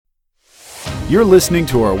You're listening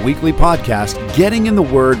to our weekly podcast, Getting in the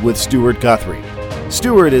Word with Stuart Guthrie.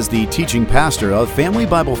 Stuart is the teaching pastor of Family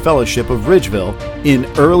Bible Fellowship of Ridgeville in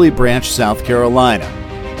Early Branch, South Carolina.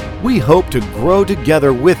 We hope to grow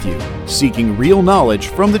together with you, seeking real knowledge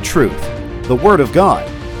from the truth, the Word of God.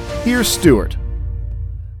 Here's Stuart.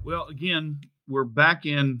 Well, again, we're back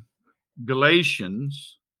in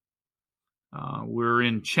Galatians. We're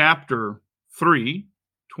in chapter 3,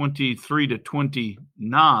 23 to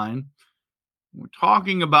 29. We're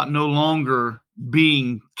talking about no longer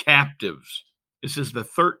being captives. This is the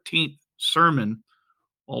 13th sermon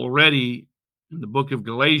already in the book of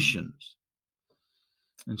Galatians.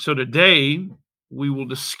 And so today we will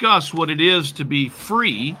discuss what it is to be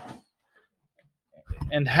free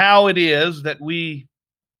and how it is that we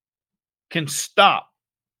can stop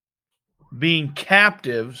being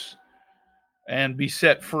captives and be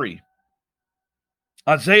set free.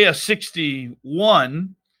 Isaiah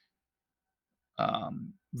 61,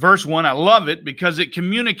 verse 1, I love it because it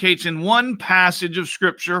communicates in one passage of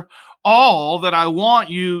Scripture all that I want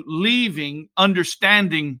you leaving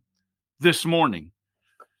understanding this morning.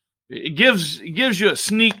 It gives you a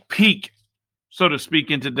sneak peek, so to speak,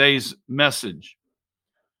 in today's message.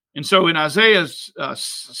 And so in Isaiah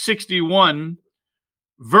 61,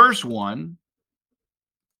 verse 1,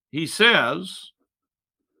 he says,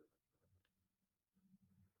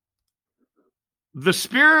 "The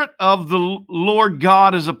Spirit of the Lord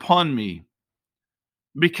God is upon me,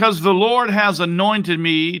 because the Lord has anointed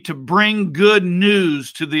me to bring good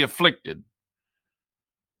news to the afflicted.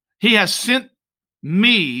 He has sent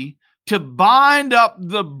me to bind up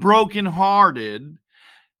the brokenhearted,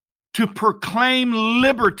 to proclaim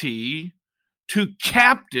liberty to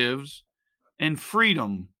captives and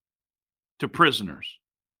freedom to prisoners."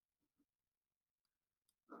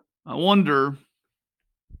 I wonder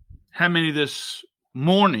how many this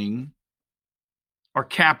morning are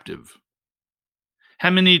captive.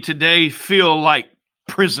 How many today feel like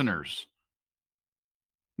prisoners?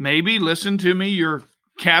 Maybe, listen to me, you're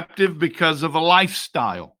captive because of a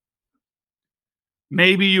lifestyle.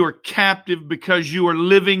 Maybe you are captive because you are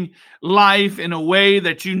living life in a way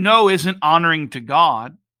that you know isn't honoring to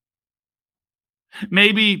God.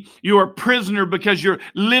 Maybe you are a prisoner because you're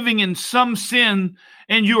living in some sin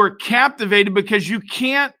and you are captivated because you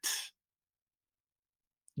can't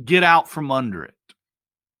get out from under it.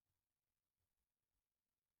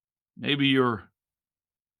 Maybe you're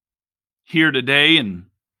here today and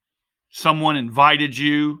someone invited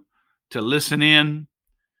you to listen in.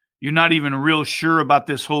 You're not even real sure about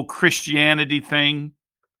this whole Christianity thing.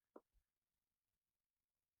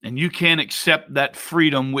 And you can't accept that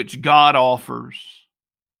freedom which God offers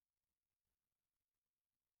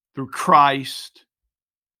through Christ.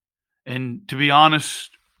 And to be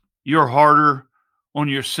honest, you're harder on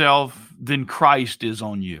yourself than Christ is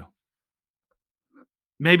on you.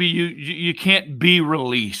 Maybe you can't be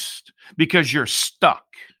released because you're stuck.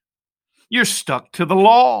 You're stuck to the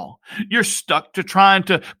law. You're stuck to trying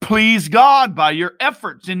to please God by your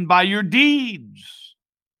efforts and by your deeds.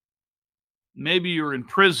 Maybe you're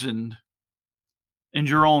imprisoned in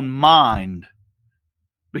your own mind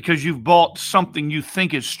because you've bought something you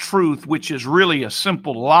think is truth, which is really a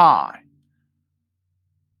simple lie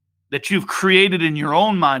that you've created in your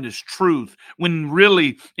own mind as truth, when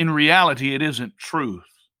really, in reality, it isn't truth.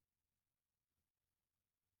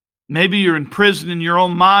 Maybe you're imprisoned in your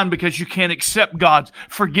own mind because you can't accept God's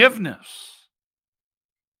forgiveness.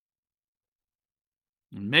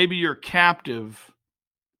 Maybe you're captive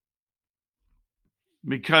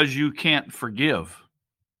because you can't forgive.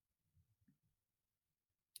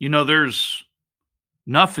 You know, there's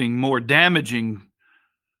nothing more damaging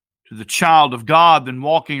to the child of God than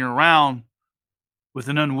walking around with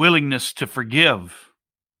an unwillingness to forgive.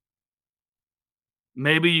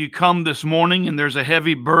 Maybe you come this morning and there's a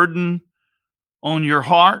heavy burden on your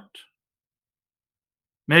heart.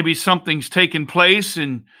 Maybe something's taken place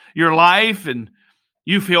in your life and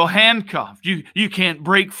you feel handcuffed. You can't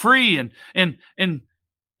break free and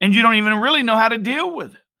you don't even really know how to deal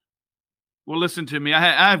with it. Well, listen to me.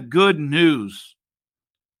 I have good news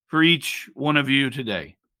for each one of you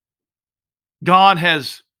today. God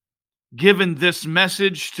has given this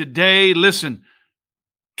message today, listen,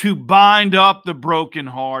 to bind up the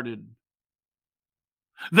brokenhearted.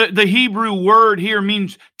 The Hebrew word here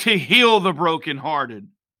means to heal the brokenhearted,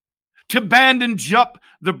 to bandage up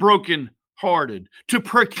the brokenhearted, to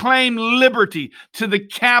proclaim liberty to the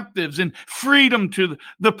captives and freedom to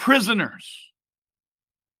the prisoners.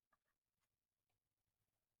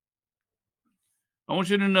 I want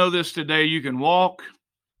you to know this today. You can walk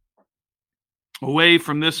away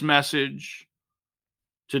from this message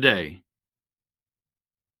today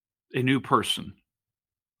a new person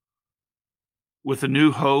with a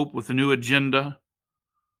new hope, with a new agenda,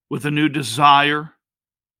 with a new desire,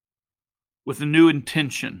 with a new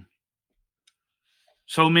intention.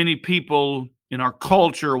 So many people in our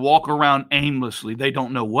culture walk around aimlessly. They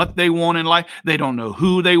don't know what they want in life. They don't know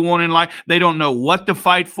who they want in life. They don't know what to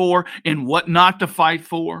fight for and what not to fight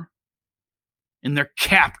for. And they're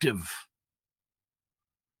captive.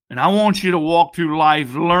 And I want you to walk through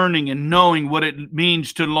life learning and knowing what it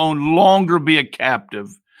means to no longer be a captive,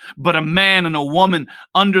 but a man and a woman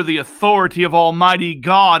under the authority of Almighty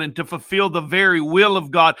God, and to fulfill the very will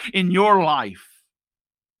of God in your life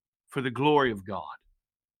for the glory of God.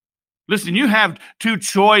 Listen, you have two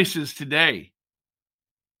choices today.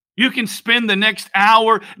 You can spend the next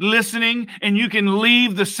hour listening and you can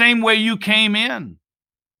leave the same way you came in.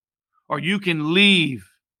 Or you can leave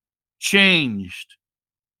changed,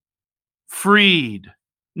 freed,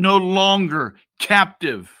 no longer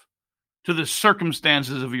captive to the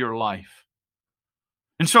circumstances of your life.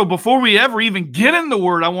 And so before we ever even get in the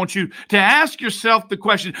Word, I want you to ask yourself the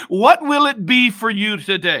question, what will it be for you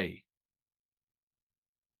today?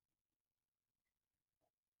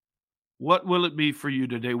 What will it be for you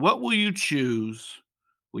today? What will you choose?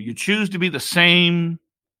 Will you choose to be the same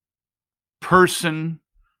person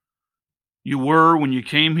you were when you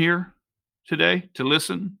came here today to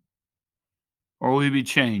listen? Or will you be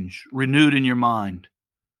changed, renewed in your mind?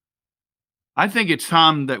 I think it's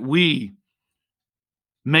time that we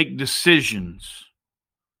make decisions.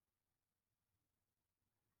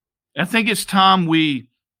 I think it's time we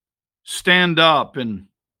stand up and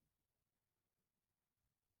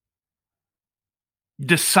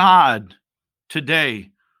decide today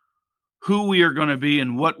who we are going to be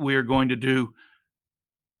and what we are going to do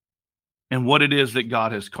and what it is that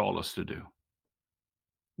God has called us to do.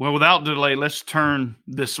 Well, without delay, let's turn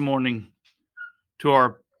this morning to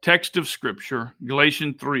our text of Scripture,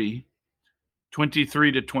 Galatians 3,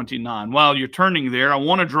 23 to 29. While you're turning there, I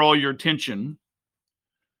want to draw your attention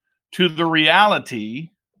to the reality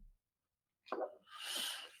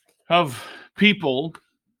of people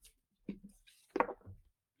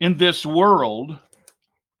in this world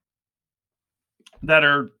that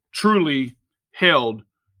are truly held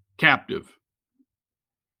captive.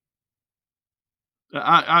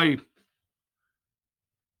 I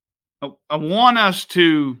want us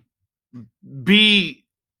to be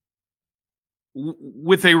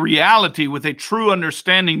with a reality, with a true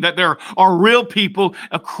understanding that there are real people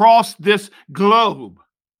across this globe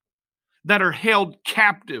that are held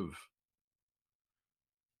captive.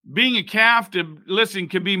 Being a captive, listen,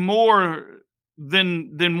 can be more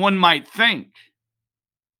than one might think.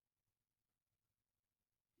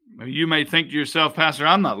 You may think to yourself, Pastor,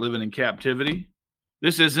 I'm not living in captivity.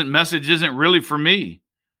 This message isn't really for me.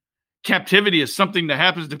 Captivity is something that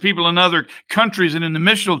happens to people in other countries and in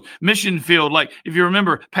the mission field. Like if you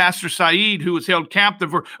remember Pastor Saeed, who was held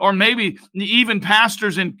captive, or maybe even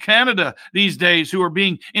pastors in Canada these days who are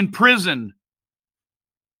being imprisoned.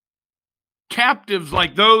 Captives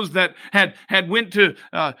like those that had went to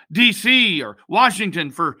D.C. or Washington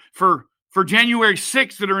for January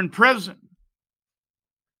 6th that are in prison.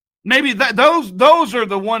 Maybe those are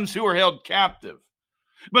the ones who are held captive.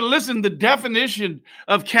 But listen, the definition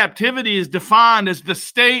of captivity is defined as the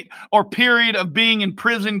state or period of being in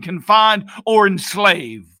prison, confined, or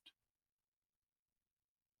enslaved.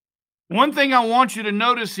 One thing I want you to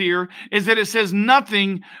notice here is that it says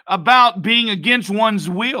nothing about being against one's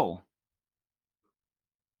will.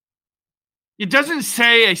 It doesn't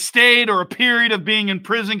say a state or a period of being in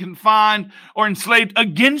prison, confined, or enslaved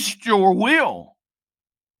against your will.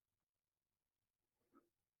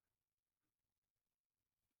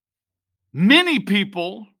 Many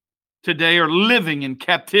people today are living in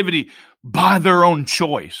captivity by their own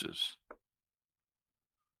choices.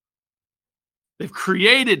 They've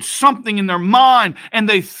created something in their mind and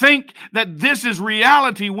they think that this is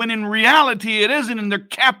reality when in reality it isn't, and they're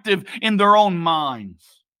captive in their own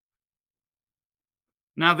minds.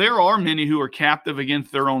 Now, there are many who are captive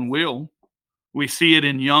against their own will. We see it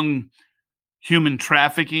in young human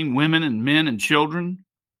trafficking, women and men and children.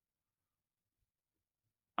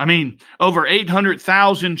 I mean, over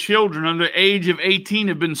 800,000 children under the age of 18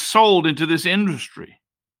 have been sold into this industry.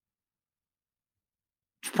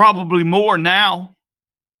 It's probably more now.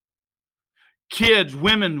 Kids,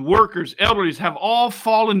 women, workers, elderly have all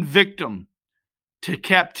fallen victim to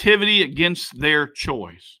captivity against their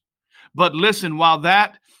choice. But listen, while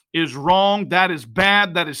that is wrong, that is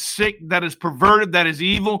bad, that is sick, that is perverted, that is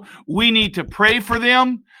evil, we need to pray for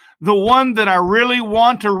them. The one that I really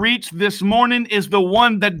want to reach this morning is the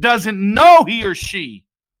one that doesn't know he or she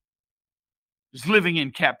is living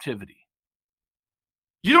in captivity.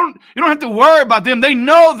 You don't have to worry about them. They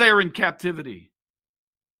know they're in captivity.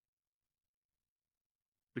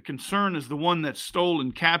 The concern is the one that's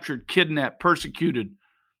stolen, captured, kidnapped, persecuted.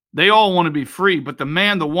 They all want to be free, but the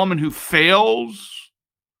man, the woman who fails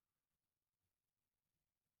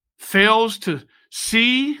to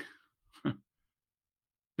see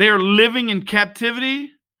they are living in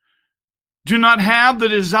captivity, do not have the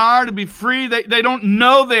desire to be free. They don't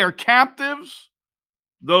know they are captives.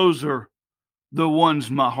 Those are the ones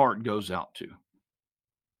my heart goes out to.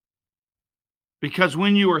 Because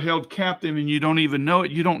when you are held captive and you don't even know it,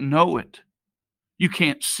 you don't know it. You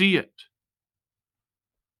can't see it.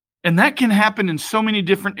 And that can happen in so many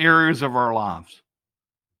different areas of our lives.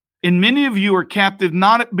 And many of you are captive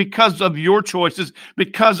not because of your choices,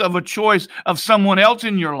 because of a choice of someone else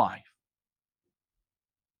in your life.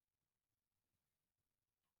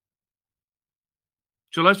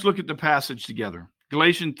 So let's look at the passage together.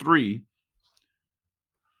 Galatians 3,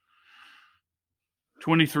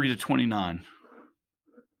 23 to 29.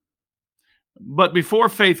 But before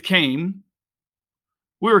faith came,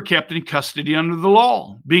 we were kept in custody under the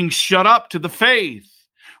law, being shut up to the faith,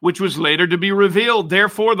 which was later to be revealed.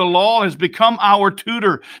 Therefore, the law has become our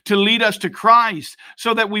tutor to lead us to Christ,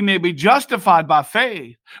 so that we may be justified by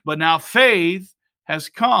faith. But now faith has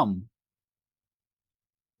come.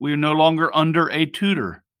 We are no longer under a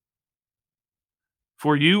tutor.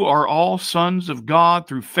 For you are all sons of God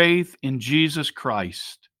through faith in Jesus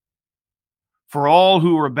Christ. For all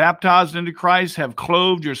who were baptized into Christ have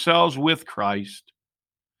clothed yourselves with Christ.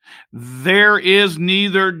 There is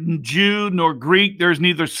neither Jew nor Greek, there is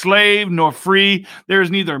neither slave nor free, there is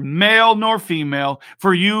neither male nor female,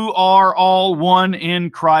 for you are all one in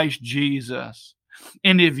Christ Jesus.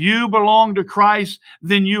 And if you belong to Christ,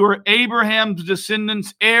 then you are Abraham's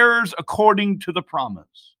descendants, heirs according to the promise.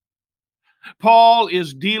 Paul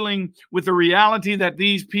is dealing with the reality that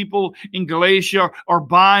these people in Galatia are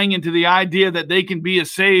buying into the idea that they can be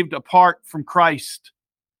saved apart from Christ.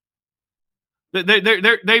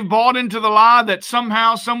 They've bought into the lie that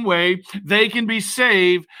somehow, some way, they can be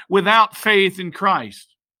saved without faith in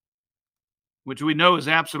Christ, which we know is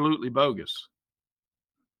absolutely bogus.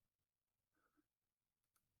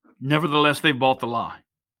 Nevertheless, they bought the lie.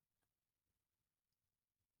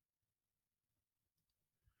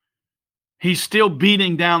 He's still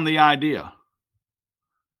beating down the idea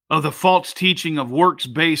of the false teaching of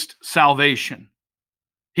works-based salvation.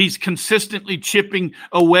 He's consistently chipping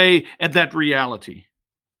away at that reality.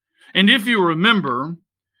 And if you remember,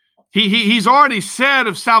 he's already said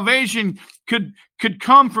if salvation could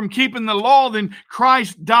come from keeping the law, then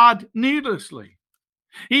Christ died needlessly.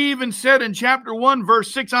 He even said in chapter 1,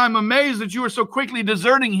 verse 6, I'm amazed that you are so quickly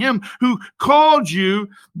deserting him who called you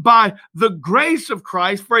by the grace of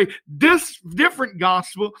Christ for a different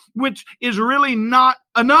gospel, which is really not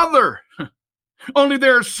another. Only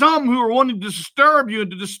there are some who are wanting to disturb you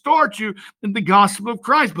and to distort you in the gospel of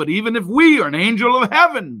Christ. But even if we or an angel of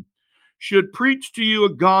heaven should preach to you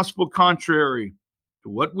a gospel contrary to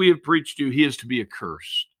what we have preached to you, he is to be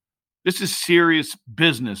accursed. This is serious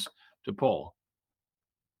business to Paul.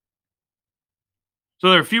 So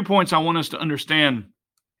there are a few points I want us to understand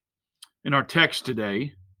in our text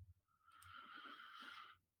today.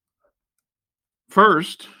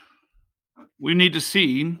 First, we need to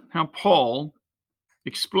see how Paul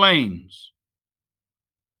explains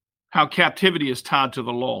how captivity is tied to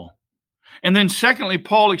the law. And then secondly,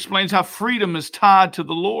 Paul explains how freedom is tied to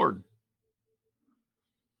the Lord.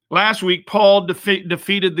 Last week, Paul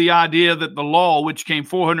defeated the idea that the law, which came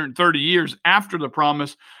 430 years after the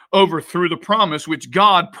promise, overthrew the promise which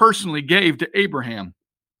God personally gave to Abraham.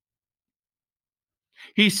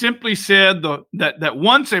 He simply said that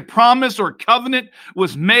once a promise or covenant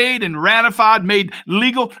was made and ratified, made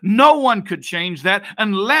legal, no one could change that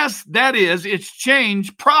unless, that is, it's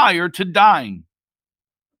changed prior to dying.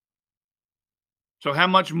 So how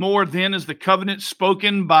much more then is the covenant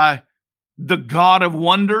spoken by the God of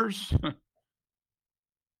wonders? And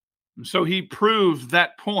so he proves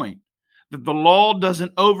that point, that the law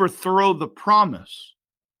doesn't overthrow the promise,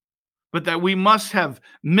 but that we must have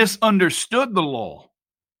misunderstood the law.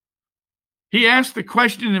 He asked the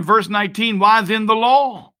question in verse 19, why then the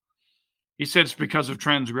law? He said it's because of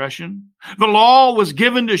transgression. The law was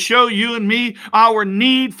given to show you and me our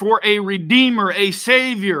need for a redeemer, a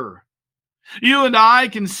savior. You and I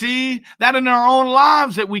can see that in our own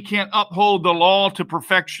lives that we can't uphold the law to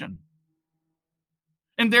perfection.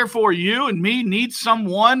 And therefore, you and me need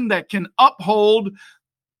someone that can uphold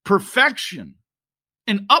perfection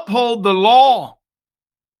and uphold the law.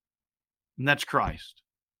 And that's Christ.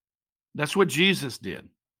 That's what Jesus did.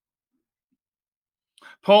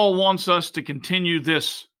 Paul wants us to continue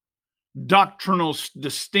this doctrinal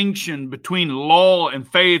distinction between law and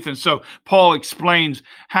faith. And so Paul explains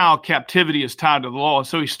how captivity is tied to the law.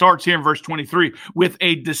 So he starts here in verse 23 with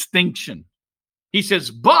a distinction. He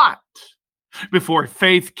says, but before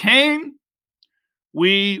faith came,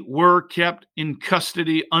 we were kept in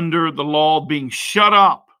custody under the law, being shut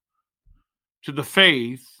up to the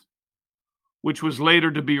faith which was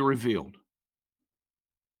later to be revealed.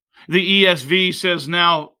 The ESV says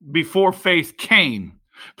now, before faith came.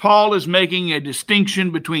 Paul is making a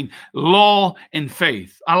distinction between law and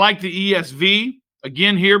faith. I like the ESV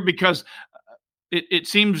again here because it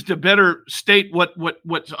seems to better state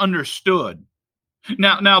what's understood.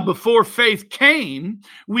 Now, before faith came,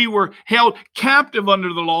 we were held captive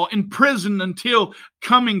under the law, imprisoned until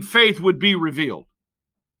coming faith would be revealed.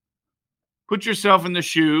 Put yourself in the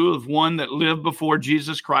shoe of one that lived before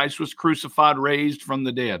Jesus Christ was crucified, raised from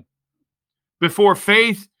the dead. Before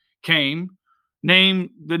faith came, faith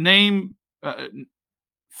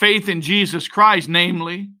in Jesus Christ,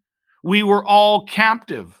 namely, we were all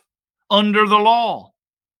captive under the law.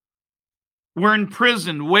 We're in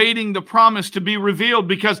prison waiting the promise to be revealed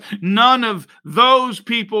because none of those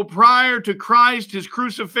people prior to Christ, his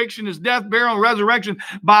crucifixion, his death, burial, and resurrection,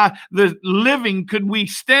 by the living could we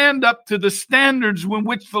stand up to the standards in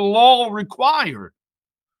which the law required.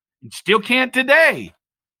 And still can't today.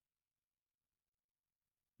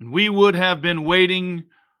 And we would have been waiting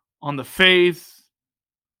on the faith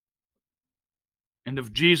and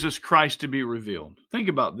of Jesus Christ to be revealed. Think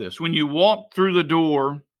about this. When you walk through the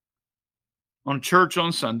door on church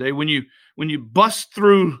on Sunday, when you bust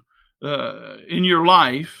through in your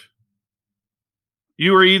life,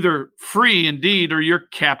 you are either free indeed or you're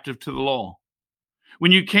captive to the law.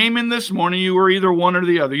 When you came in this morning, you were either one or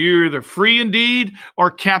the other. You're either free indeed or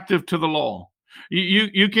captive to the law.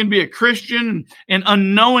 You can be a Christian and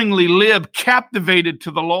unknowingly live captivated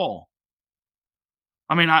to the law.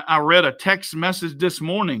 I mean, I read a text message this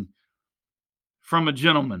morning from a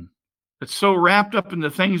gentleman that's so wrapped up in the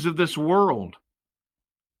things of this world.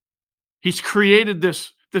 He's created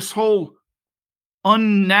this whole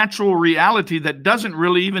unnatural reality that doesn't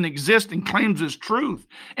really even exist and claims as truth.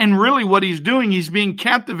 And really what he's doing, he's being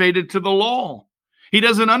captivated to the law. He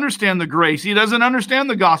doesn't understand the grace. He doesn't understand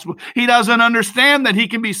the gospel. He doesn't understand that he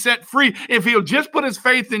can be set free if he'll just put his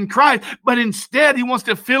faith in Christ. But instead, he wants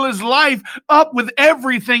to fill his life up with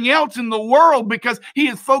everything else in the world because he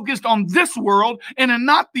is focused on this world and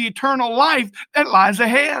not the eternal life that lies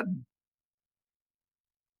ahead.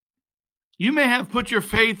 You may have put your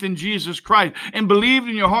faith in Jesus Christ and believed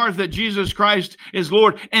in your heart that Jesus Christ is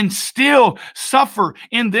Lord and still suffer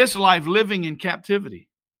in this life living in captivity.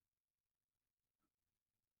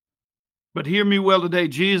 But hear me well today,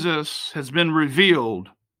 Jesus has been revealed,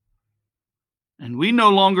 and we no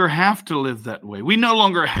longer have to live that way. We no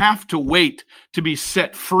longer have to wait to be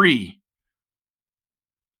set free.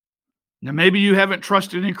 Now, maybe you haven't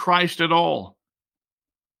trusted in Christ at all,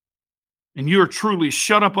 and you are truly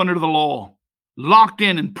shut up under the law, locked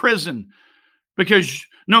in prison, because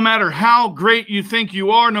no matter how great you think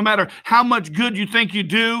you are, no matter how much good you think you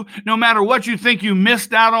do, no matter what you think you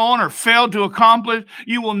missed out on or failed to accomplish,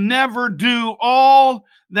 you will never do all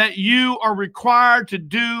that you are required to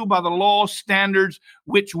do by the law standards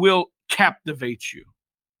which will captivate you,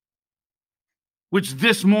 which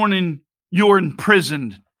this morning you're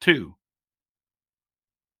imprisoned to.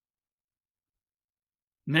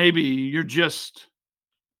 Maybe you're just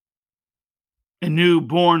a new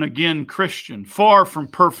born-again Christian, far from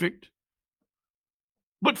perfect,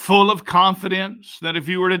 but full of confidence that if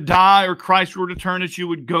you were to die or Christ were to return, that you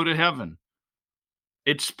would go to heaven.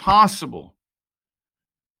 It's possible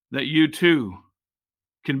that you too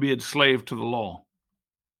can be enslaved to the law.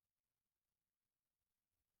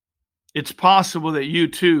 It's possible that you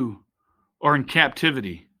too are in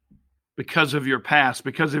captivity because of your past,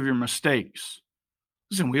 because of your mistakes.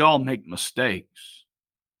 Listen, we all make mistakes.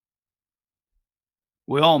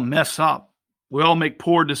 We all mess up. We all make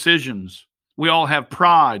poor decisions. We all have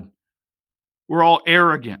pride. We're all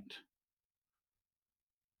arrogant.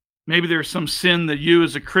 Maybe there's some sin that you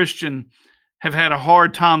as a Christian have had a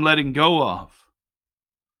hard time letting go of.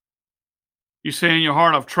 You say in your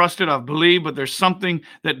heart, I've trusted, I've believed, but there's something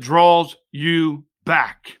that draws you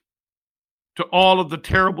back to all of the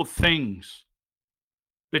terrible things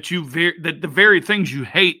that the very things you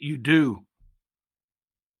hate, you do.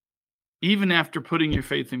 Even after putting your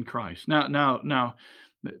faith in Christ. Now,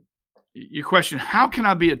 your question, how can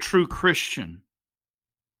I be a true Christian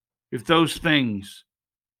if those things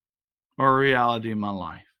are a reality in my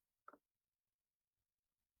life?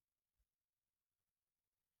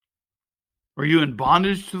 Are you in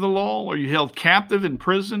bondage to the law? Are you held captive in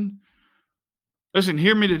prison? Listen,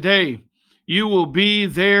 hear me today. You will be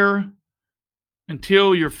there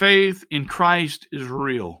until your faith in Christ is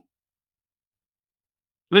real.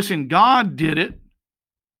 Listen, God did it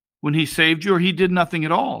when he saved you, or he did nothing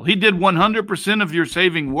at all. He did 100% of your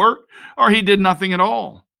saving work, or he did nothing at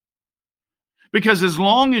all. Because as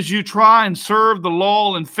long as you try and serve the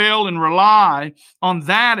law and fail and rely on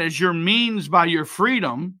that as your means by your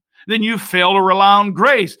freedom, then you fail to rely on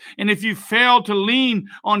grace. And if you fail to lean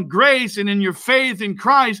on grace and in your faith in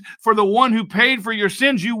Christ for the one who paid for your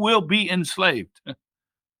sins, you will be enslaved.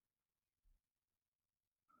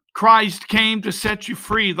 Christ came to set you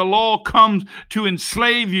free. The law comes to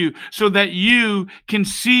enslave you so that you can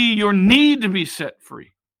see your need to be set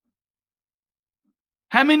free.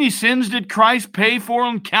 How many sins did Christ pay for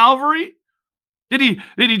on Calvary? Did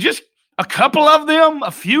he just a couple of them?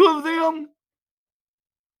 A few of them?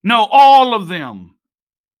 No, all of them.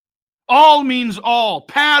 All means all,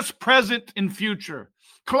 past, present, and future.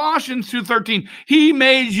 Colossians 2:13, he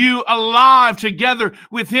made you alive together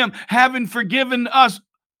with him, having forgiven us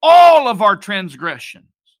all of our transgressions.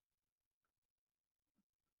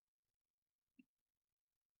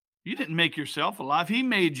 You didn't make yourself alive. He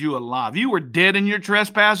made you alive. You were dead in your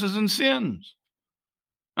trespasses and sins.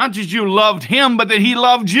 Not just you loved him, but that he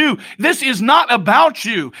loved you. This is not about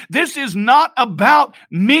you. This is not about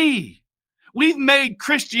me. We've made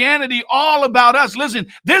Christianity all about us. Listen,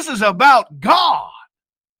 this is about God.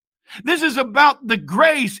 This is about the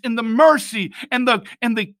grace and the mercy and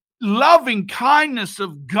the loving kindness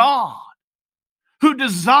of God, who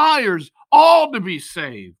desires all to be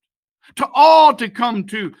saved, to all to come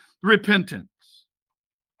to repentance.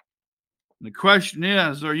 And the question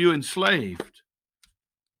is, are you enslaved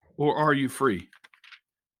or are you free?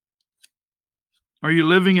 Are you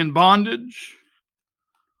living in bondage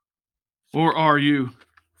or are you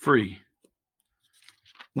free?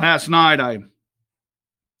 Last night I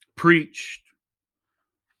preached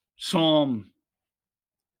Psalm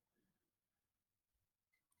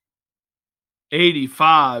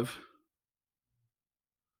 85,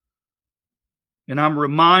 and I'm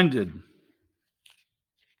reminded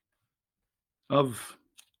of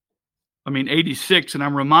 86, and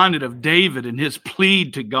I'm reminded of David and his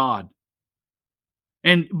plea to God.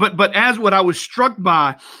 And but as what I was struck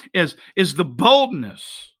by is the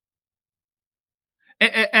boldness,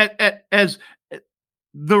 as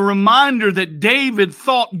the reminder that David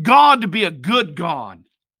thought God to be a good God.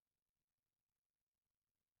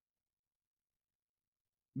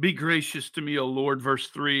 Be gracious to me, O Lord, verse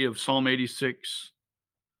 3 of Psalm 86.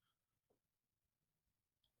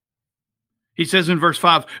 He says in verse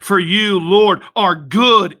 5, for you, Lord, are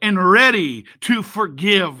good and ready to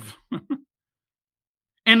forgive,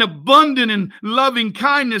 and abundant in loving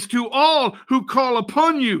kindness to all who call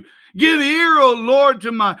upon you. Give ear, O Lord,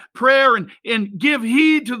 to my prayer, and give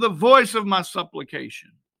heed to the voice of my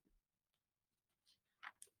supplication.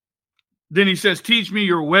 Then he says, teach me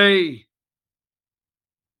your way,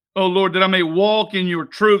 O Lord, that I may walk in your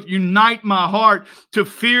truth. Unite my heart to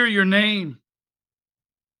fear your name.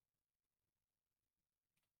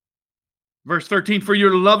 Verse 13, for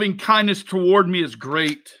your loving kindness toward me is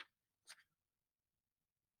great.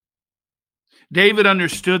 David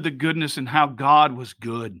understood the goodness and how God was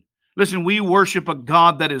good. Listen, we worship a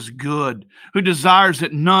God that is good, who desires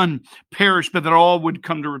that none perish, but that all would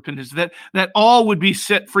come to repentance, that all would be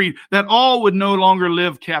set free, that all would no longer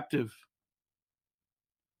live captive.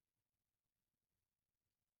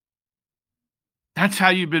 That's how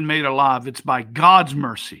you've been made alive. It's by God's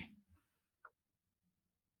mercy.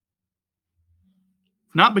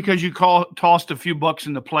 Not because you tossed a few bucks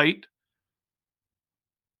in the plate.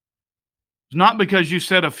 It's not because you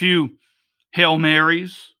said a few Hail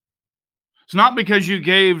Marys. It's not because you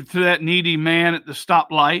gave to that needy man at the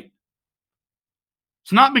stoplight.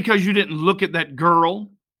 It's not because you didn't look at that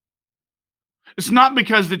girl. It's not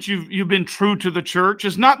because that you've been true to the church.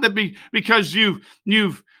 It's not that because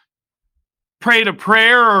you've prayed a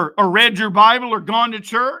prayer or read your Bible or gone to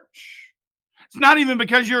church. It's not even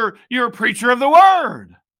because you're a preacher of the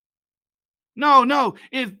word. No.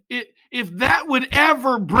 If that would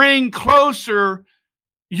ever bring closer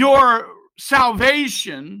your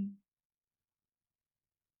salvation,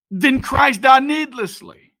 then Christ died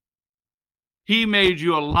needlessly. He made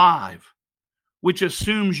you alive, which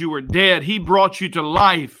assumes you were dead. He brought you to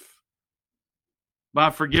life by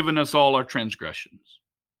forgiving us all our transgressions.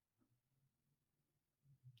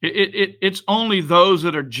 It's only those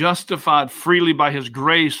that are justified freely by his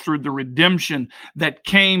grace through the redemption that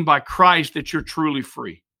came by Christ that you're truly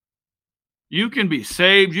free. You can be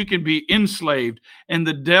saved. You can be enslaved. And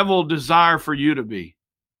the devil desire for you to be.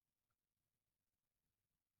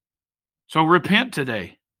 So repent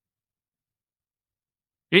today.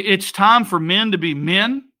 It's time for men to be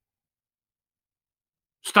men.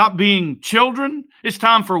 Stop being children. It's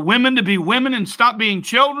time for women to be women and stop being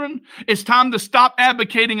children. It's time to stop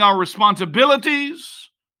abdicating our responsibilities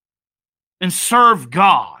and serve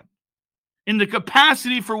God in the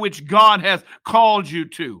capacity for which God has called you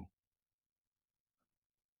to.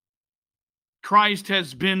 Christ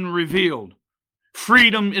has been revealed.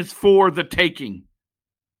 Freedom is for the taking.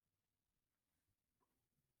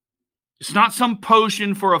 It's not some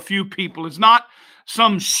potion for a few people. It's not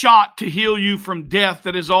some shot to heal you from death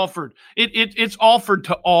that is offered. It's offered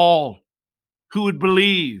to all who would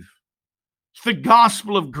believe. It's the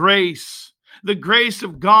gospel of grace. The grace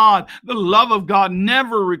of God, the love of God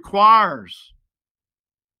never requires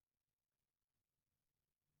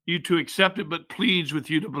you to accept it, but pleads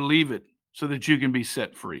with you to believe it so that you can be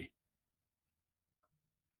set free.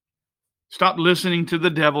 Stop listening to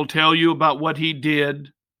the devil tell you about what he did.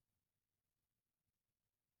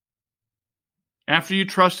 After you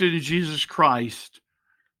trusted in Jesus Christ,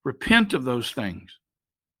 repent of those things.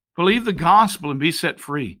 Believe the gospel and be set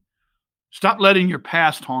free. Stop letting your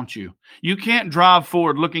past haunt you. You can't drive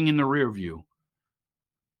forward looking in the rear view.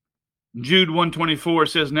 Jude 1:24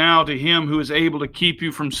 says, now to him who is able to keep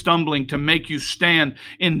you from stumbling, to make you stand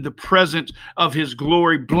in the presence of his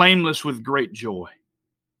glory, blameless with great joy.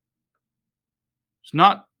 It's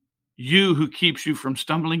not you who keeps you from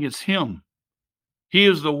stumbling, it's him. He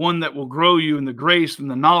is the one that will grow you in the grace and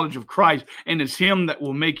the knowledge of Christ, and it's him that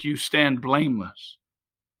will make you stand blameless.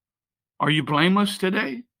 Are you blameless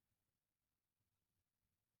today?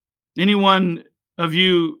 Anyone of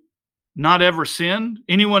you not ever sinned?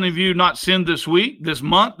 Anyone of you not sinned this week, this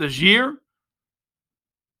month, this year?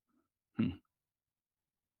 Of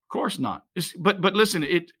course not. But listen,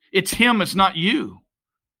 it's him, it's not you.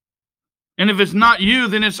 And if it's not you,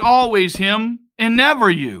 then it's always him and never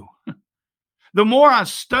you. The more I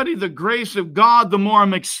study the grace of God, the more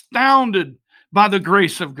I'm astounded by the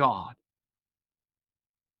grace of God.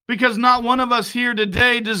 Because not one of us here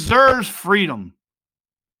today deserves freedom,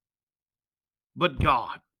 but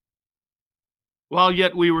God. While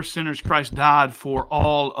yet we were sinners, Christ died for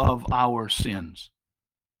all of our sins.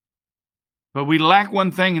 But we lack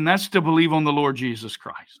one thing, and that's to believe on the Lord Jesus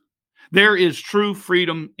Christ. There is true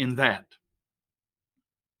freedom in that.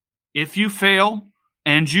 If you fail,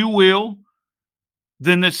 and you will,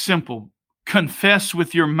 then it's simple. Confess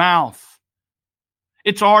with your mouth.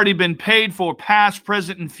 It's already been paid for, past,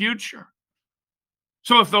 present, and future.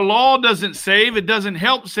 So if the law doesn't save, it doesn't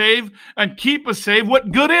help save and keep us saved,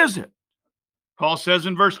 what good is it? Paul says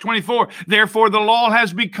in verse 24, therefore the law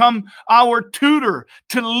has become our tutor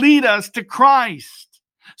to lead us to Christ,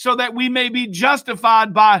 so that we may be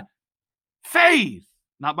justified by faith,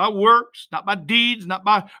 not by works, not by deeds, not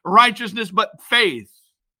by righteousness, but faith.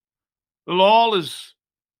 The law is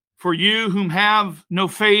for you whom have no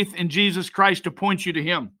faith in Jesus Christ to point you to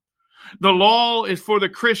him. The law is for the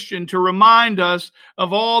Christian to remind us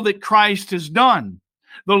of all that Christ has done.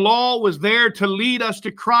 The law was there to lead us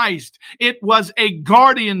to Christ. It was a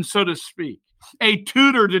guardian, so to speak, a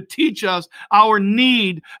tutor to teach us our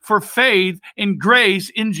need for faith and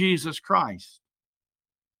grace in Jesus Christ.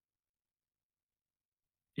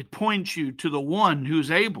 It points you to the one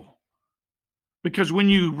who's able. Because when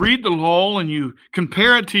you read the law and you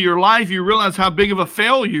compare it to your life, you realize how big of a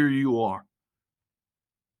failure you are.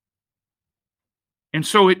 And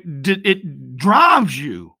so it drives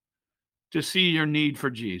you to see your need for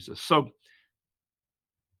Jesus. So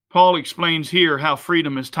Paul explains here how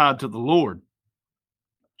freedom is tied to the Lord.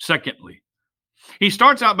 Secondly, he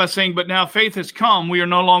starts out by saying, but now faith has come. We are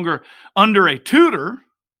no longer under a tutor,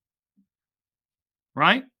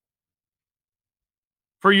 right?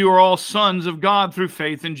 For you are all sons of God through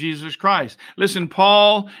faith in Jesus Christ. Listen,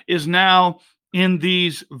 Paul is now in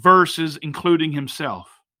these verses including himself.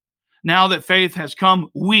 Now that faith has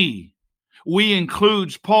come, we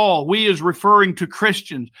includes Paul. We is referring to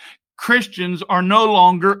Christians. Christians are no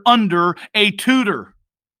longer under a tutor.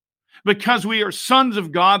 Because we are sons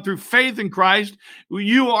of God through faith in Christ,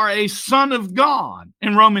 you are a son of God.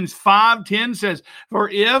 And Romans 5:10 says, for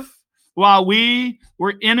if while we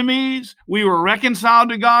were enemies, we were reconciled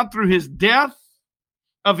to God through his death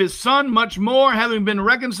of his son, much more, having been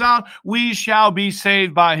reconciled, we shall be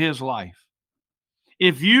saved by his life.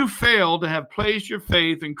 If you fail to have placed your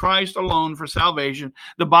faith in Christ alone for salvation,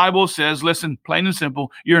 the Bible says, listen, plain and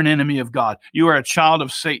simple, you're an enemy of God. You are a child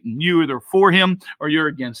of Satan. You're either for him or you're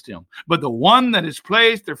against him. But the one that has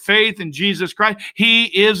placed their faith in Jesus Christ, he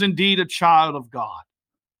is indeed a child of God.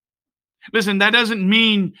 Listen, that doesn't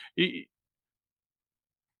mean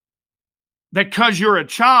that because you're a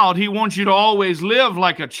child, he wants you to always live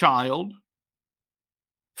like a child,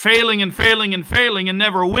 failing and failing and failing and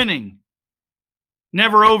never winning,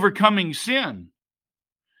 never overcoming sin.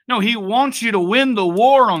 No, he wants you to win the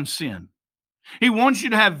war on sin. He wants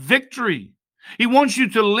you to have victory. He wants you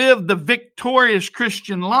to live the victorious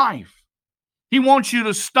Christian life. He wants you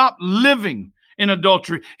to stop living in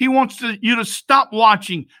adultery. He wants you to stop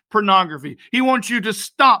watching pornography. He wants you to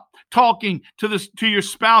stop talking to your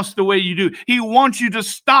spouse the way you do. He wants you to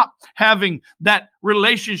stop having that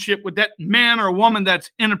relationship with that man or woman that's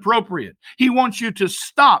inappropriate. He wants you to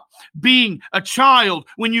stop being a child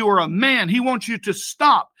when you are a man. He wants you to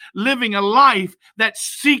stop living a life that's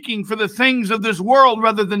seeking for the things of this world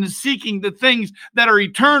rather than seeking the things that are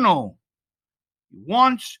eternal. He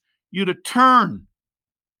wants you to turn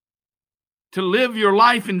to live your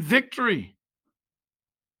life in victory.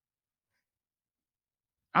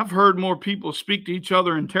 I've heard more people speak to each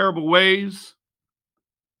other in terrible ways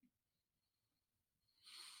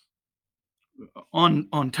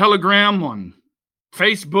on Telegram, on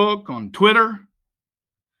Facebook, on Twitter,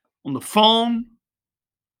 on the phone.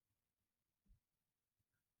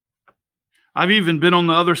 I've even been on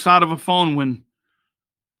the other side of a phone when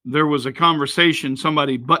there was a conversation,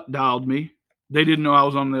 somebody butt dialed me. They didn't know I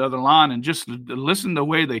was on the other line, and just listen to the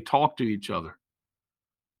way they talk to each other.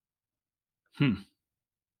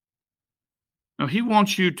 Now, he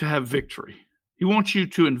wants you to have victory. He wants you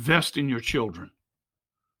to invest in your children.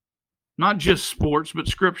 Not just sports, but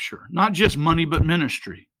scripture. Not just money, but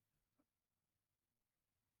ministry.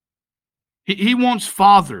 He wants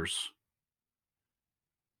fathers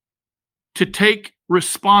to take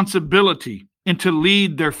responsibility and to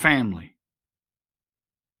lead their family.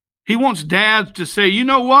 He wants dads to say, you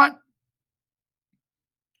know what?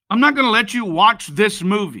 I'm not going to let you watch this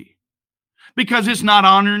movie because it's not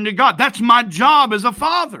honoring to God. That's my job as a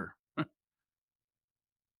father.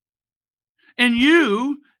 And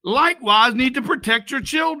you, likewise, need to protect your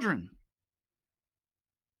children.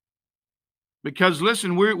 Because,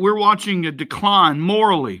 listen, we're watching a decline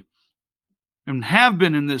morally and have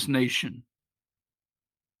been in this nation.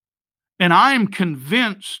 And I am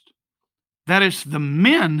convinced that it's the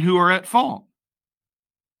men who are at fault.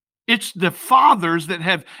 It's the fathers that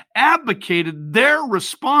have abdicated their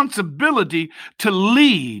responsibility to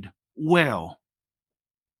lead well.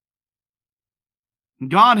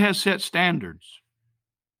 God has set standards.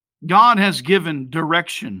 God has given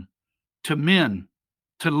direction to men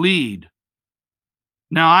to lead.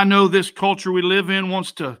 Now, I know this culture we live in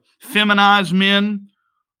wants to feminize men,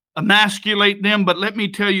 emasculate them, but let me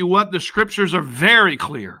tell you what, the scriptures are very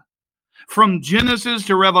clear. From Genesis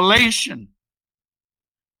to Revelation,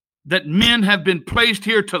 that men have been placed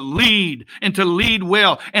here to lead and to lead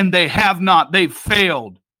well, and they have not. They've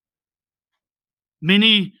failed.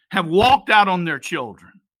 Many have walked out on their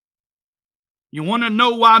children. You want to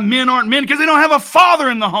know why men aren't men? Because they don't have a father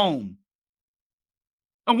in the home.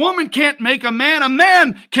 A woman can't make a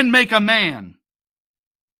man can make a man.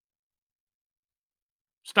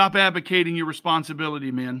 Stop abdicating your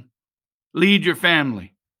responsibility, men. Lead your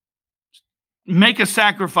family. Make a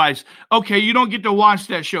sacrifice. Okay, you don't get to watch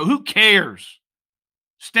that show. Who cares?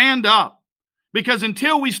 Stand up. Because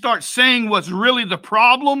until we start saying what's really the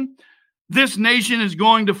problem, this nation is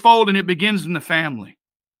going to fold, and it begins in the family.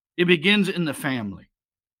 It begins in the family.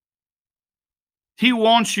 He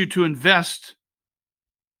wants you to invest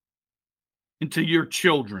into your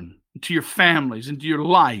children, into your families, into your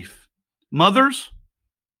life. Mothers,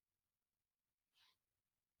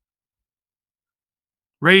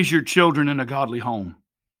 raise your children in a godly home.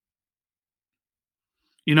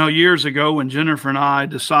 You know, years ago when Jennifer and I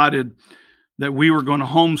decided that we were going to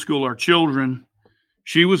homeschool our children,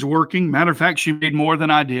 she was working. Matter of fact, she made more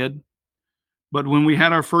than I did. But when we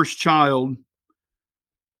had our first child,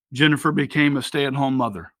 Jennifer became a stay-at-home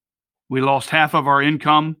mother. We lost half of our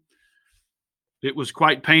income. It was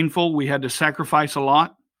quite painful. We had to sacrifice a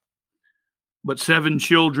lot. But 7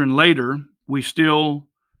 children later, we still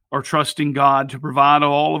are trusting God to provide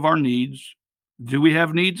all of our needs. Do we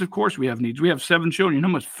have needs? Of course we have needs. We have 7 children. You know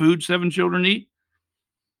how much food 7 children eat?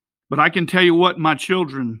 But I can tell you what, my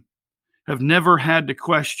children have never had to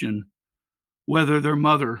question whether their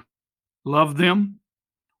mother loved them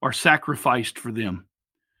or sacrificed for them.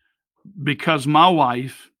 Because my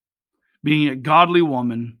wife, being a godly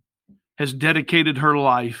woman, has dedicated her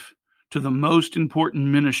life to the most important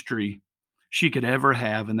ministry she could ever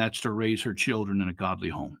have, and that's to raise her children in a godly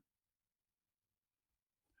home.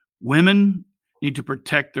 Women need to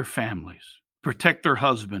protect their families, protect their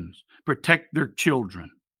husbands, protect their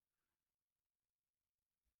children.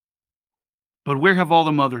 But where have all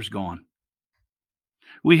the mothers gone?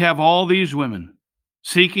 We have all these women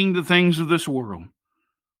seeking the things of this world,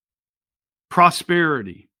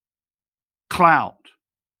 prosperity, clout,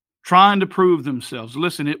 trying to prove themselves.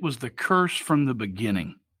 Listen, it was the curse from the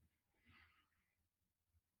beginning.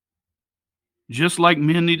 Just like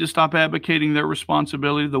men need to stop advocating their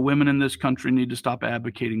responsibility, the women in this country need to stop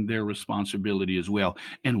advocating their responsibility as well.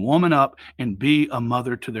 And woman up and be a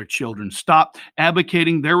mother to their children. Stop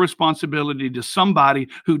advocating their responsibility to somebody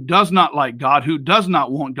who does not like God, who does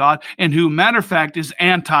not want God, and who, matter of fact, is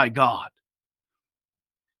anti-God.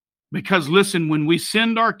 Because listen, when we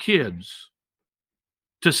send our kids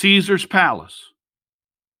to Caesar's palace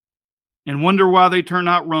and wonder why they turn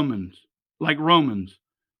out Romans,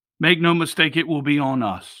 make no mistake, it will be on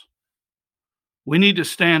us. We need to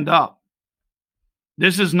stand up.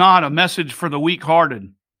 This is not a message for the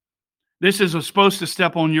weak-hearted. This is supposed to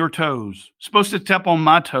step on your toes, supposed to step on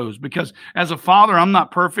my toes, because as a father, I'm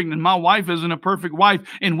not perfect, and my wife isn't a perfect wife,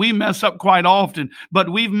 and we mess up quite often.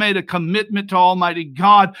 But we've made a commitment to Almighty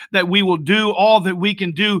God that we will do all that we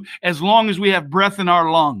can do as long as we have breath in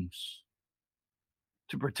our lungs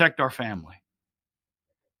to protect our family.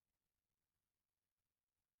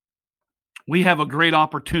 We have a great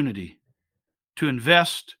opportunity to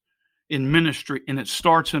invest in ministry, and it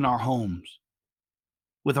starts in our homes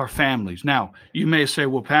with our families. Now, you may say,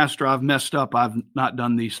 well, Pastor, I've messed up. I've not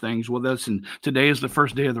done these things. Well, listen, today is the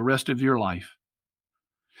first day of the rest of your life.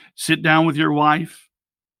 Sit down with your wife,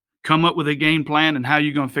 come up with a game plan and how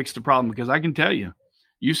you're going to fix the problem. Because I can tell you,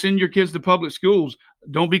 you send your kids to public schools,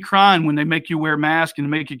 don't be crying when they make you wear masks and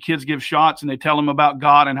make your kids give shots and they tell them about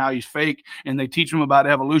God and how he's fake and they teach them about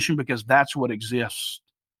evolution, because that's what exists.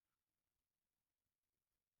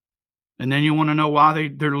 And then you want to know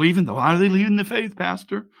why they're leaving. Why are they leaving the faith,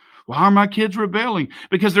 Pastor? Why are my kids rebelling?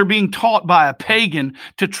 Because they're being taught by a pagan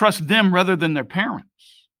to trust them rather than their parents.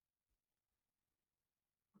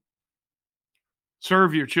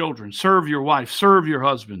 Serve your children, serve your wife, serve your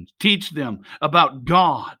husband. Teach them about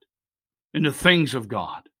God and the things of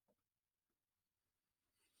God.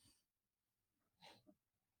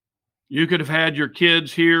 You could have had your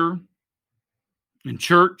kids here in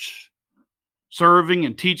church, serving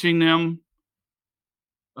and teaching them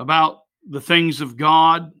about the things of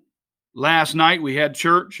God. Last night we had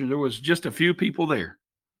church and there was just a few people there.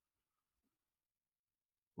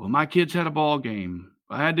 Well, my kids had a ball game.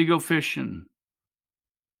 I had to go fishing.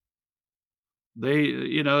 They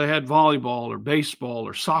had volleyball or baseball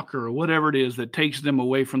or soccer or whatever it is that takes them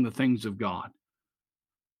away from the things of God.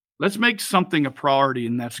 Let's make something a priority,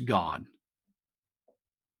 and that's God.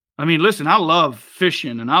 I mean, listen, I love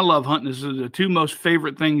fishing and I love hunting. These are the two most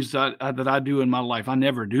favorite things that I do in my life. I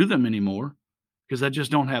never do them anymore because I just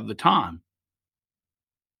don't have the time.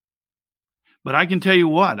 But I can tell you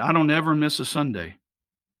what, I don't ever miss a Sunday.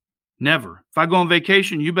 Never. If I go on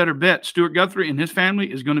vacation, you better bet Stuart Guthrie and his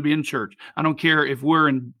family is going to be in church. I don't care if we're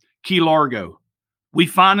in Key Largo. We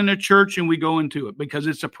find in a church and we go into it because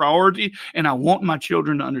it's a priority, and I want my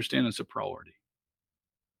children to understand it's a priority.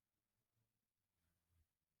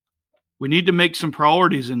 We need to make some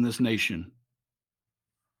priorities in this nation.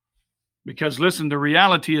 Because listen, the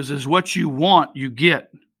reality is what you want, you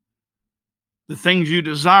get. The things you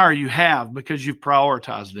desire, you have because you've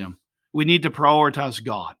prioritized them. We need to prioritize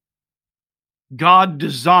God. God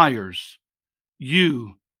desires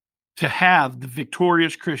you to have the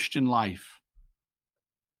victorious Christian life.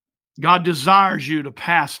 God desires you to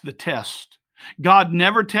pass the test. God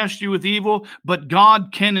never tests you with evil, but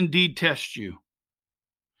God can indeed test you.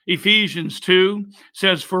 Ephesians 2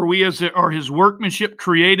 says, for we are his workmanship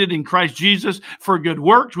created in Christ Jesus for good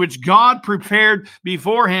works, which God prepared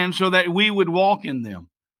beforehand so that we would walk in them.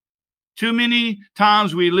 Too many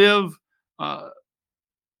times we live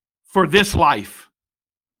for this life.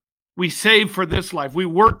 We save for this life. We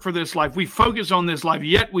work for this life. We focus on this life,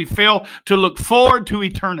 yet we fail to look forward to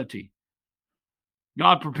eternity.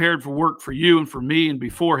 God prepared for work for you and for me, and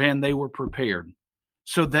beforehand they were prepared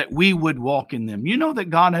so that we would walk in them. You know that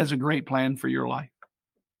God has a great plan for your life.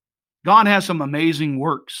 God has some amazing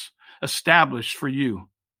works established for you.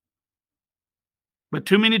 But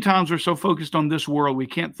too many times we're so focused on this world, we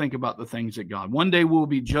can't think about the things of God. One day we'll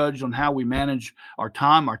be judged on how we manage our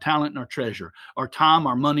time, our talent, and our treasure. Our time,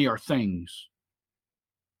 our money, our things.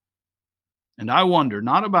 And I wonder,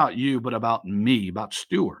 not about you, but about me, about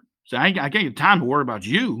Stuart. So I can't get time to worry about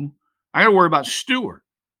you. I got to worry about Stuart.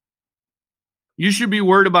 You should be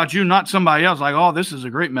worried about you, not somebody else. Like, oh, this is a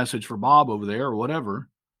great message for Bob over there or whatever.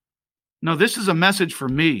 No, this is a message for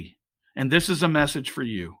me, and this is a message for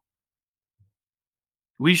you.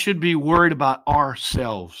 We should be worried about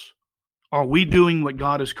ourselves. Are we doing what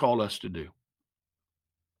God has called us to do?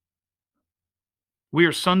 We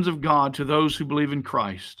are sons of God to those who believe in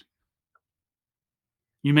Christ.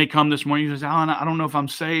 You may come this morning and say, I don't know if I'm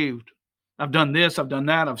saved. I've done this, I've done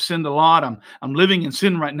that, I've sinned a lot. I'm living in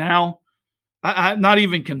sin right now. I've not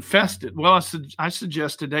even confessed it. Well, I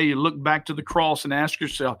suggest today you look back to the cross and ask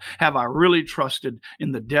yourself, have I really trusted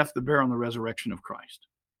in the death, the burial, and the resurrection of Christ?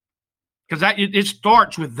 Because it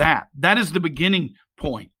starts with that. That is the beginning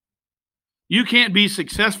point. You can't be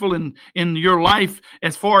successful in your life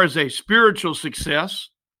as far as a spiritual success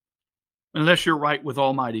unless you're right with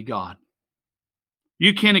Almighty God.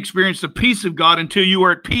 You can't experience the peace of God until you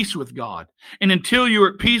are at peace with God. And until you are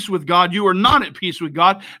at peace with God, you are not at peace with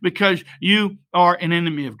God because you are an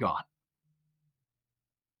enemy of God.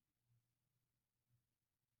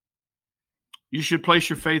 You should place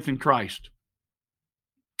your faith in Christ.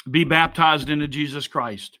 Be baptized into Jesus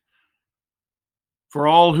Christ. For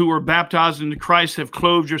all who are baptized into Christ have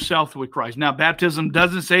clothed yourself with Christ. Now, baptism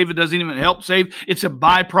doesn't save. It doesn't even help save. It's a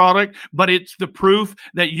byproduct, but it's the proof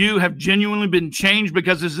that you have genuinely been changed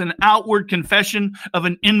because it's an outward confession of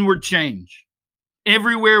an inward change.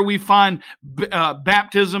 Everywhere we find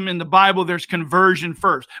baptism in the Bible, there's conversion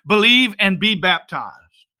first. Believe and be baptized.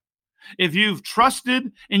 If you've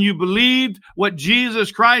trusted and you believed what Jesus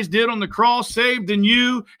Christ did on the cross, saved, and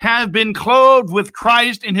you have been clothed with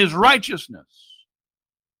Christ in his righteousness,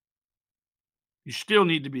 you still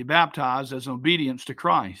need to be baptized as obedience to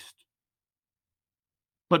Christ.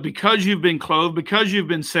 But because you've been clothed, because you've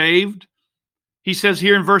been saved, he says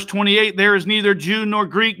here in verse 28, there is neither Jew nor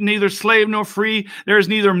Greek, neither slave nor free. There is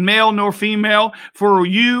neither male nor female, for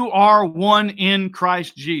you are one in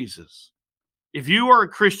Christ Jesus. If you are a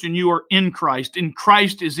Christian, you are in Christ, and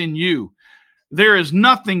Christ is in you. There is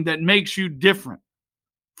nothing that makes you different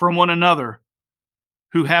from one another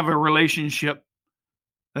who have a relationship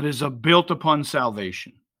that is built upon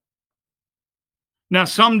salvation. Now,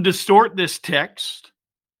 some distort this text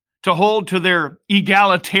to hold to their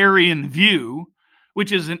egalitarian view,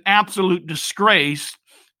 which is an absolute disgrace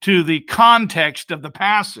to the context of the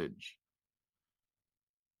passage.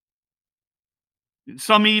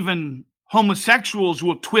 Some even homosexuals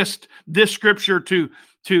will twist this scripture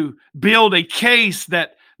to build a case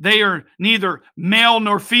that they are neither male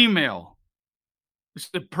nor female. It's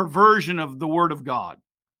the perversion of the Word of God.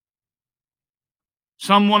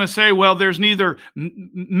 Some want to say, well, there's neither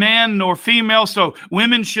man nor female, so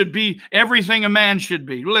women should be everything a man should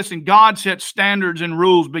be. Listen, God set standards and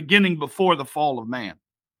rules beginning before the fall of man.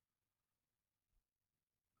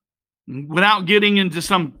 Without getting into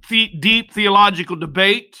some deep theological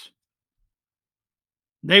debate,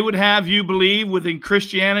 they would have you believe within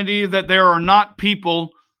Christianity that there are not people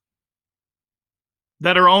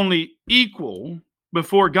that are only equal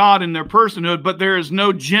before God in their personhood, but there is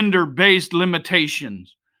no gender-based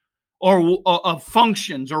limitations or of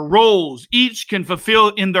functions or roles each can fulfill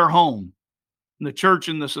in their home, in the church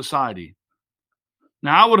and the society.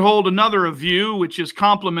 Now, I would hold another view, which is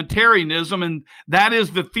complementarianism, and that is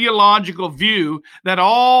the theological view that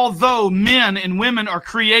although men and women are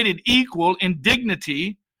created equal in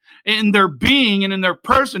dignity, in their being and in their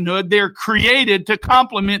personhood, they're created to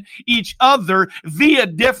complement each other via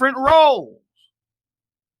different roles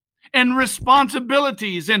and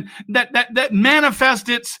responsibilities, and that manifests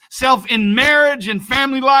itself in marriage and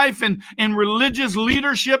family life and religious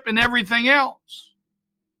leadership and everything else.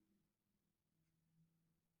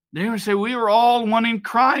 They would say, we are all one in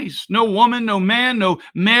Christ. No woman, no man, no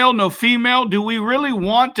male, no female. Do we really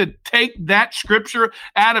want to take that scripture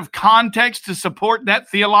out of context to support that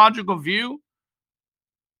theological view?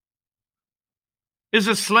 Is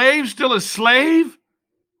a slave still a slave?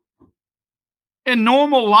 In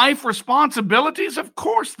normal life responsibilities? Of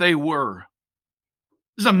course they were.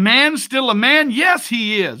 Is a man still a man? Yes,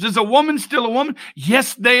 he is. Is a woman still a woman?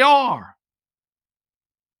 Yes, they are.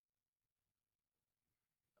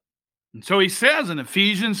 And so he says in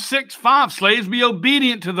Ephesians 6:5, slaves, be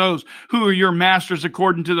obedient to those who are your masters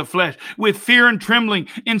according to the flesh, with fear and trembling,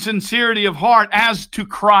 in sincerity of heart, as to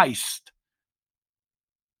Christ.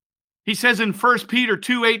 He says in 1 Peter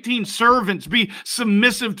 2:18, servants, be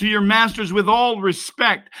submissive to your masters with all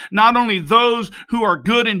respect, not only those who are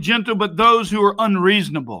good and gentle, but those who are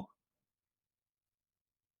unreasonable.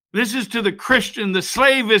 This is to the Christian. The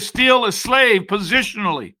slave is still a slave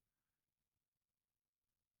positionally.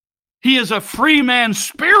 He is a free man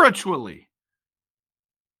spiritually.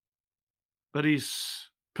 but he's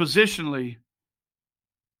positionally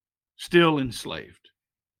still enslaved.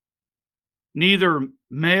 Neither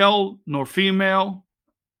male nor female.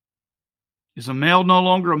 Is a male no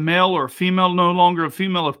longer a male or a female no longer a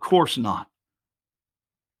female? Of course not.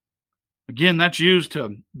 Again, that's used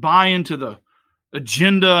to buy into the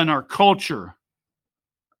agenda in our culture.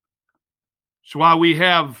 That's why we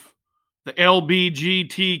have the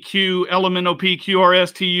LBGTQ,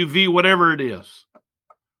 LMNOP, whatever it is.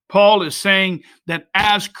 Paul is saying that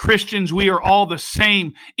as Christians, we are all the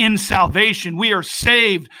same in salvation. We are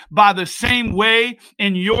saved by the same way,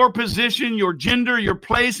 and your position, your gender, your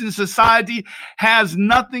place in society has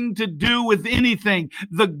nothing to do with anything.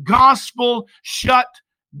 The gospel shut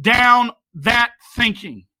down that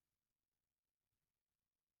thinking.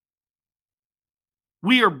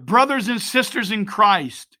 We are brothers and sisters in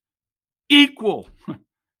Christ, equal.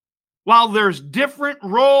 While there's different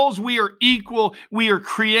roles, we are equal. We are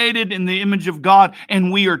created in the image of God,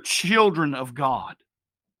 and we are children of God.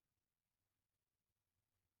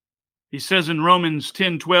 He says in Romans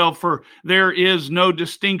 10:12, for there is no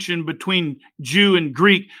distinction between Jew and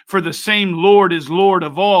Greek, for the same Lord is Lord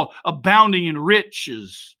of all, abounding in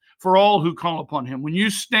riches for all who call upon him. When you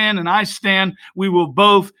stand and I stand, we will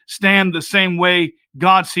both stand the same way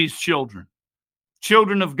God sees children.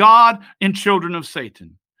 Children of God and children of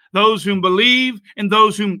Satan. Those whom believe and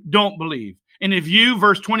those whom don't believe. And if you,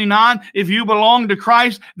 verse 29, if you belong to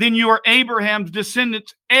Christ, then you are Abraham's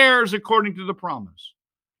descendants, heirs according to the promise.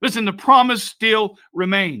 Listen, the promise still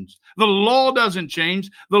remains. The law doesn't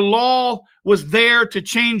change. The law was there to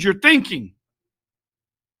change your thinking,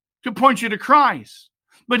 to point you to Christ.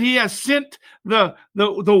 But he has sent the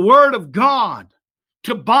word of God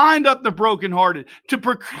to bind up the brokenhearted, to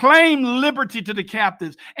proclaim liberty to the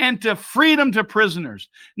captives, and to freedom to prisoners.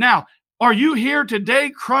 Now, are you here today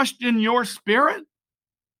crushed in your spirit?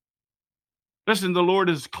 Listen, the Lord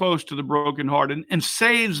is close to the brokenhearted and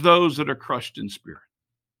saves those that are crushed in spirit.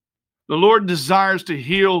 The Lord desires to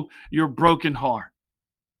heal your broken heart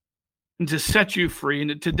and to set you free.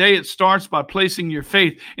 And today it starts by placing your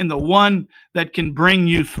faith in the one that can bring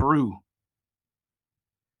you through.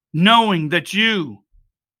 Knowing that you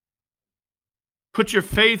put your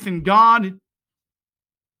faith in God,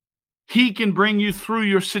 he can bring you through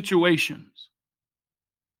your situations.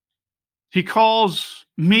 He calls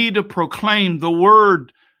me to proclaim the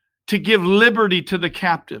word, to give liberty to the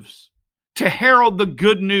captives, to herald the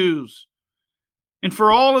good news. And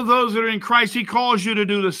for all of those that are in Christ, he calls you to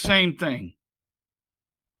do the same thing.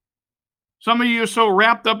 Some of you are so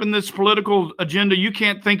wrapped up in this political agenda, you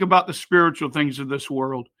can't think about the spiritual things of this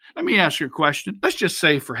world. Let me ask you a question. Let's just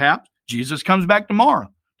say, perhaps, Jesus comes back tomorrow.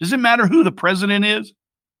 Does it matter who the president is?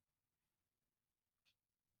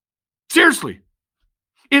 Seriously.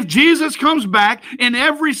 If Jesus comes back and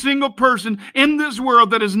every single person in this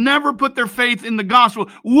world that has never put their faith in the gospel,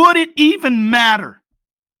 would it even matter?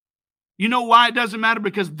 You know why it doesn't matter?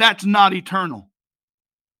 Because that's not eternal.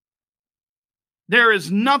 There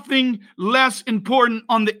is nothing less important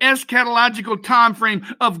on the eschatological time frame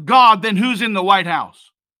of God than who's in the White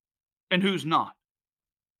House and who's not.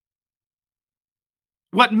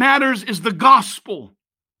 What matters is the gospel.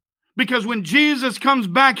 Because when Jesus comes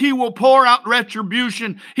back, he will pour out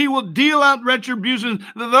retribution. He will deal out retribution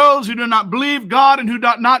to those who do not believe God and who do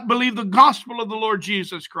not believe the gospel of the Lord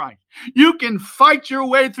Jesus Christ. You can fight your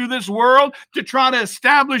way through this world to try to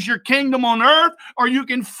establish your kingdom on earth, or you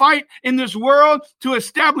can fight in this world to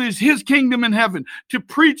establish his kingdom in heaven, to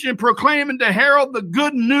preach and proclaim and to herald the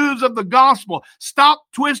good news of the gospel. Stop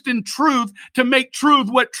twisting truth to make truth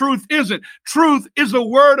what truth isn't. Truth is the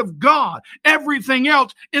word of God. Everything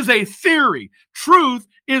else is a theory. Truth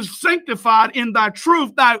is sanctified in thy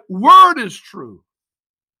truth. Thy word is true.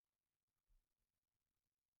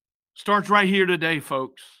 Starts right here today,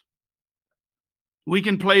 folks. We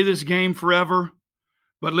can play this game forever,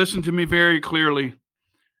 but listen to me very clearly.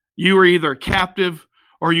 You are either captive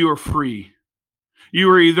or you are free. You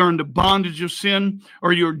are either under bondage of sin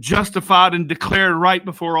or you are justified and declared right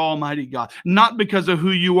before Almighty God. Not because of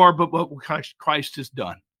who you are, but what Christ has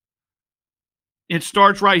done. It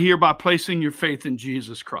starts right here by placing your faith in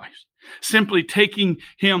Jesus Christ. Simply taking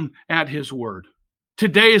him at his word.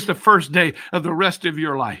 Today is the first day of the rest of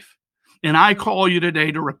your life. And I call you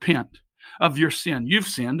today to repent of your sin. You've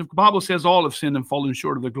sinned. The Bible says all have sinned and fallen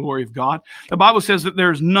short of the glory of God. The Bible says that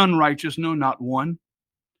there is none righteous, no, not one.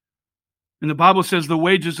 And the Bible says the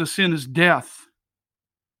wages of sin is death.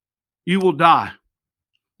 You will die.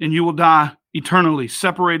 And you will die eternally,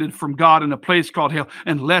 separated from God in a place called hell,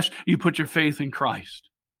 unless you put your faith in Christ.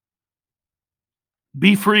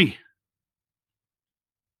 Be free.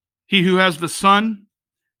 He who has the Son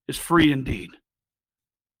is free indeed.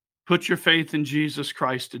 Put your faith in Jesus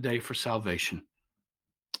Christ today for salvation.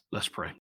 Let's pray.